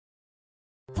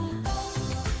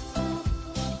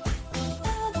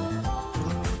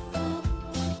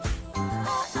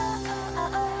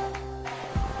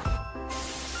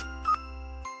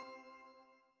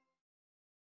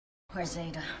Where's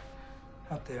Ada?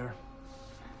 Out there.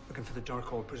 Looking for the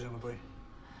Darkhold, presumably.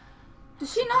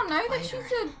 Does she not know that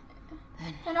she's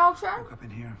an Ultron? Woke up in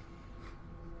here.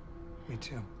 Me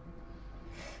too.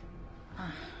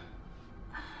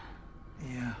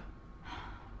 Yeah.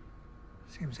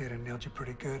 Seems Ada nailed you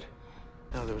pretty good.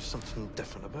 No, there was something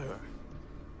different about her.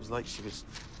 It was like she was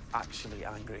actually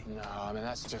angry. No, I mean,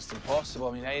 that's just impossible.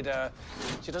 I mean, Ada,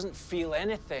 she doesn't feel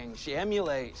anything. She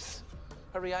emulates.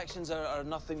 Her reactions are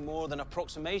nothing more than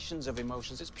approximations of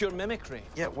emotions. It's pure mimicry.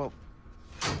 Yeah, well,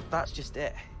 that's just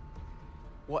it.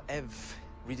 What if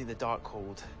reading the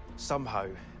Darkhold somehow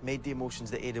made the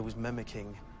emotions that Ada was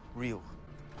mimicking real?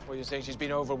 Well, you're saying she's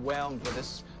been overwhelmed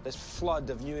with this flood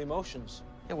of new emotions.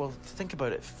 Yeah, well, think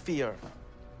about it. Fear,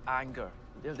 anger,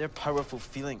 they're powerful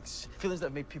feelings. Feelings that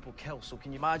have made people kill. So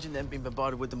can you imagine them being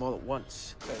bombarded with them all at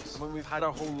once? Yes. When we've had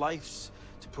our whole lives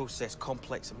to process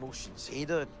complex emotions,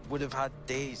 Ada would have had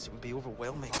days. It would be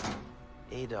overwhelming.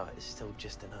 Ada is still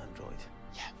just an android.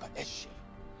 Yeah, but is she?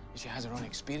 She has her own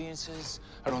experiences,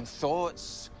 her own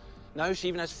thoughts. Now she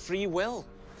even has free will.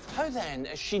 How then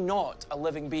is she not a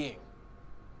living being?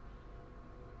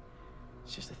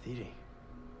 It's just a theory.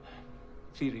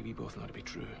 Theory we both know to be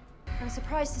true. I'm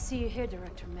surprised to see you here,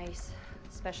 Director Mace.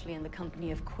 Especially in the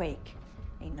company of Quake,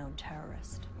 a known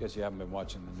terrorist. Guess you haven't been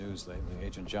watching the news lately.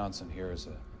 Agent Johnson here is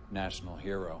a national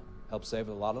hero. Helped save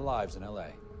a lot of lives in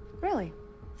LA. Really?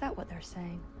 Is that what they're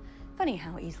saying? Funny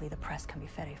how easily the press can be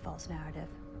fed a false narrative.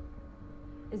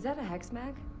 Is that a hex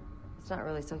mag? It's not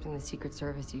really something the Secret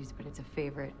Service used, but it's a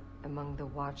favorite among the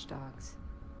watchdogs.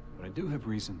 But I do have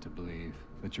reason to believe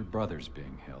that your brother's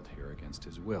being held here against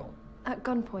his will. At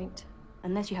gunpoint.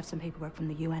 Unless you have some paperwork from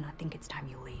the UN, I think it's time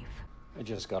you leave. I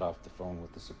just got off the phone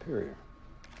with the superior.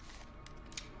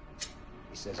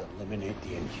 He says eliminate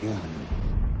the inhuman.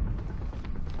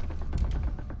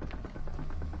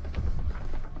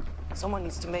 Someone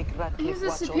needs to make Rat Cake Who's the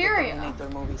watch all the superior? Terminator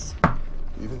movies.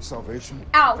 Even Salvation?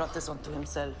 Ow. Brought this onto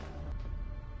himself.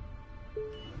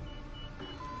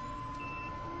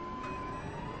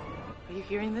 Are you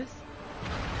hearing this?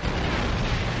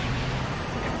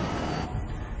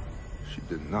 She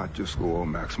did not just go all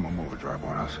maximum overdrive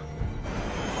on us.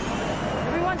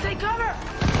 Everyone take cover!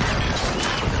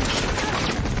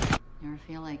 You ever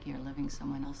feel like you're living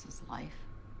someone else's life?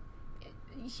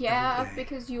 Yeah,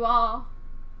 because you are.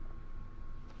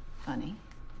 Funny.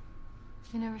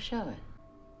 You never show it.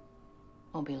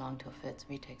 Won't be long till Fitz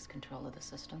retakes control of the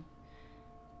system.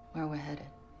 Where we're headed,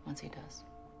 once he does.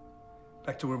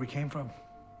 Back to where we came from.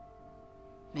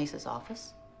 Mace's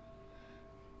office?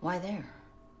 Why there?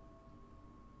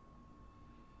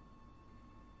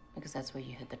 Because that's where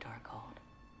you hid the Darkhold.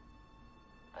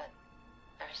 But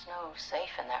there's no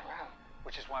safe in that room.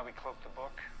 Which is why we cloaked the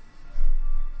book.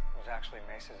 It was actually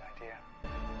Mace's idea.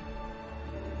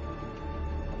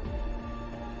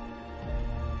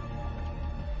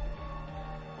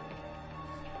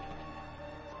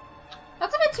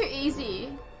 That's a bit too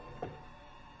easy.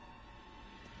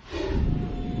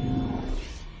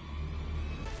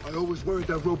 I always worried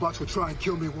that robots would try and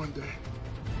kill me one day.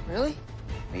 Really?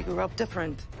 We grew up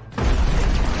different.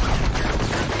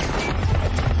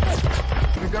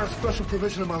 I got a special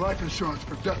provision in my life insurance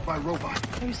for death by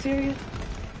robot. Are you serious?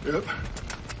 Yep.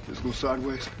 This goes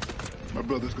sideways. My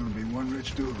brother's gonna be one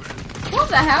rich dude. What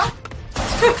the hell?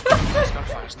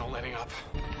 Starfire's not letting up.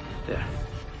 There.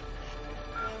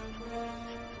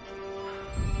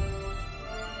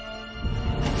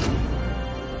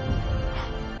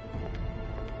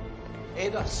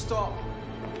 Ada, stop.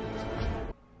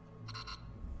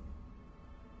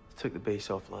 Took the base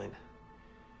offline.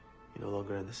 You're no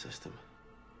longer in the system.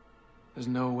 There's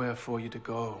nowhere for you to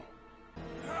go.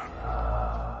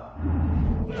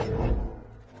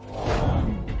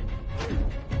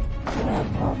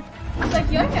 It's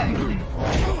like yo-yo.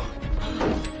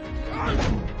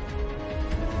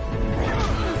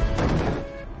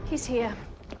 He's here.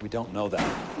 We don't know that.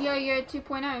 Yo-yo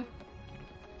 2.0.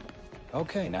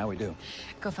 Okay, now we do.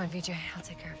 Go find VJ. I'll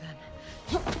take care of that.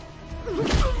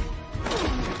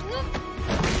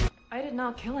 I did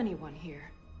not kill anyone here.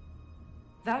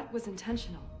 That was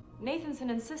intentional. Nathanson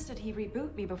insisted he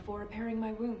reboot me before repairing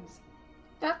my wounds.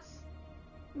 That's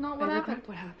not what I happened. regret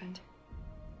what happened.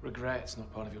 Regret's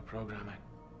not part of your programming.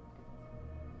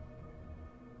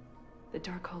 The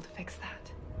Darkhold fixed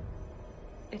that.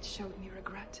 It showed me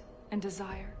regret and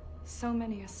desire. So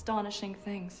many astonishing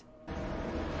things.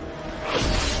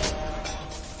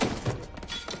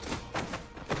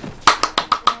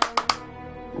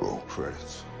 Roll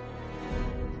credits.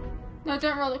 No,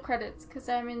 don't roll the credits, because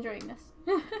I'm enjoying this.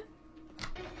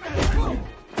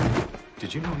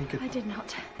 Did you know he could... I did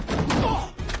not.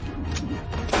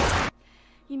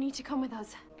 You need to come with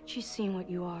us. She's seen what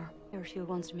you are. Or she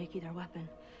wants to make you their weapon.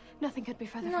 Nothing could be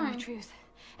further from the truth.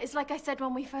 It's like I said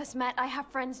when we first met, I have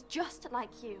friends just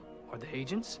like you. Are the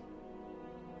agents?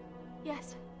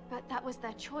 Yes, but that was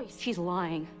their choice. She's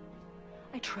lying.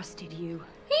 I trusted you.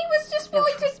 He was just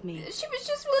willing to... me. She was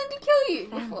just willing to kill you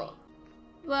before.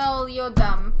 Well, you're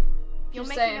dumb. You're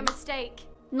Just making saying. a mistake.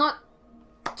 Not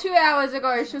 2 hours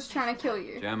ago, she was trying to kill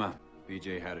you. Gemma,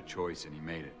 BJ had a choice and he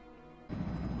made it.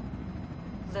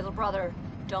 Little brother,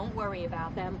 don't worry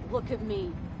about them. Look at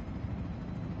me.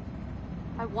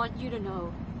 I want you to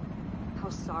know how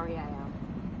sorry I am.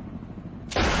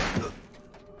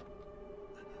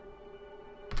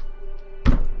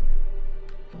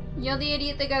 You're the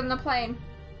idiot that got on the plane.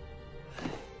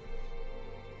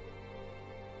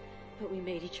 But we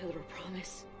made each other a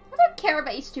promise. I don't care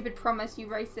about your stupid promise, you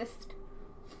racist.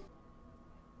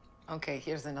 Okay,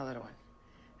 here's another one.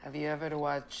 Have you ever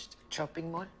watched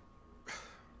Chopping Mall?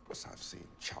 Of course I've seen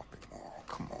Chopping Mall.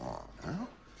 Come on, huh?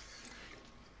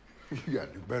 You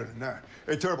gotta do better than that.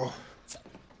 Hey, Turbo.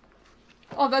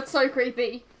 Oh, that's so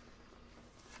creepy.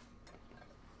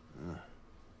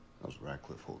 How's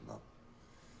Radcliffe holding up?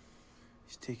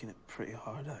 He's taking it pretty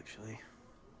hard, actually.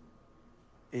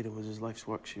 Ada was his life's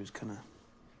work. She was kind of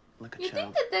like a You'd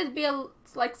child. think that there'd be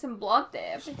like some blood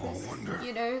there Small because, wonder.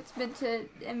 you know, it's meant to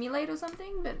emulate or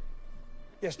something, but...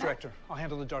 Yes, Director. I'll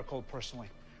handle the Darkhold personally.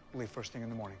 We'll leave first thing in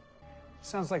the morning.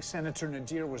 Sounds like Senator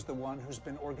Nadir was the one who's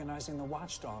been organizing the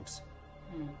watchdogs.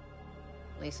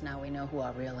 At least now we know who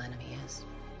our real enemy is.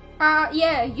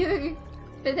 Yeah, you.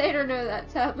 But they don't know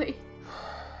that, sadly.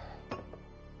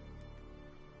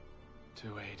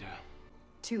 To Ada.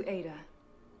 To Ada.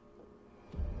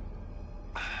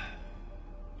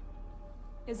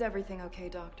 Is everything okay,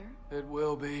 Doctor? It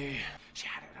will be. She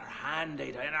had it in her hand,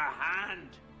 Ada, in her hand.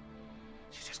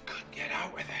 She just couldn't get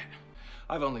out with it.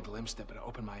 I've only glimpsed it, but it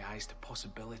opened my eyes to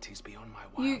possibilities beyond my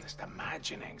wildest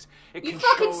imaginings. It You can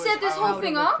fucking show set us this how whole to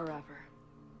thing live up? Forever.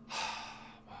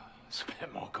 It's a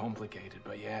bit more complicated,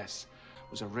 but yes,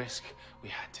 it was a risk we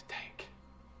had to take.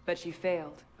 But she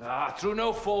failed. Through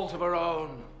no fault of her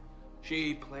own.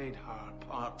 She played her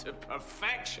part to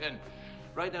perfection.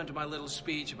 Right down to my little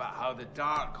speech about how the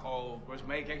Darkhold was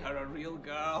making her a real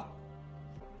girl.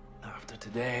 After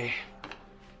today,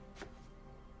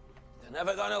 they're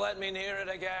never gonna let me near it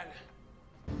again.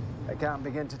 I can't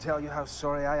begin to tell you how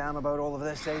sorry I am about all of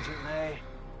this, Agent May.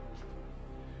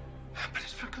 But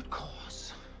it's for good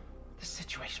cause. This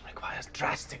situation requires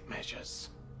drastic measures.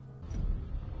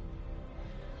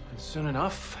 And soon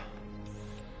enough,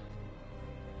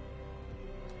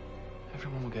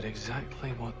 everyone will get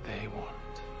exactly what they want.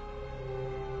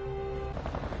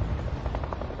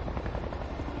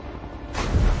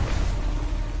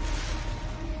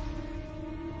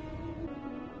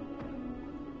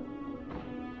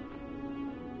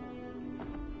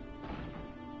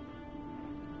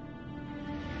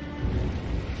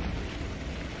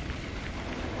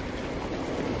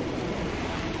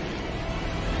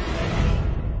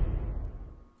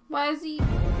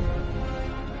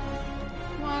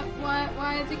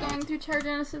 Why is he going through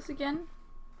Terragenesis again?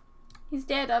 He's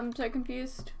dead, I'm so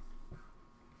confused.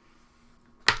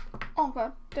 Oh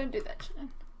god, don't do that shit.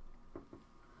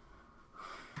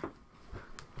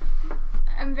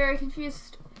 I'm very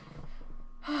confused.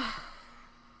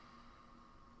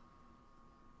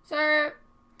 So,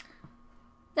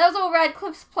 that was all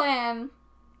Radcliffe's plan.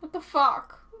 What the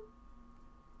fuck?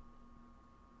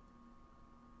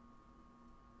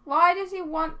 Why does he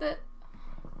want the...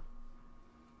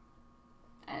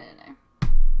 I don't know.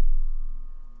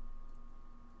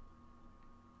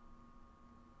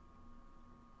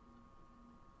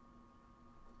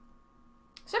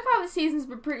 So far this season's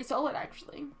been pretty solid,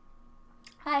 actually.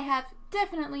 I have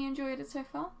definitely enjoyed it so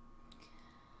far.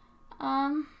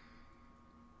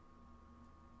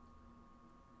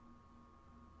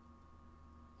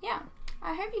 Yeah.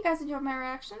 I hope you guys enjoyed my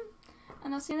reaction,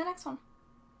 and I'll see you in the next one.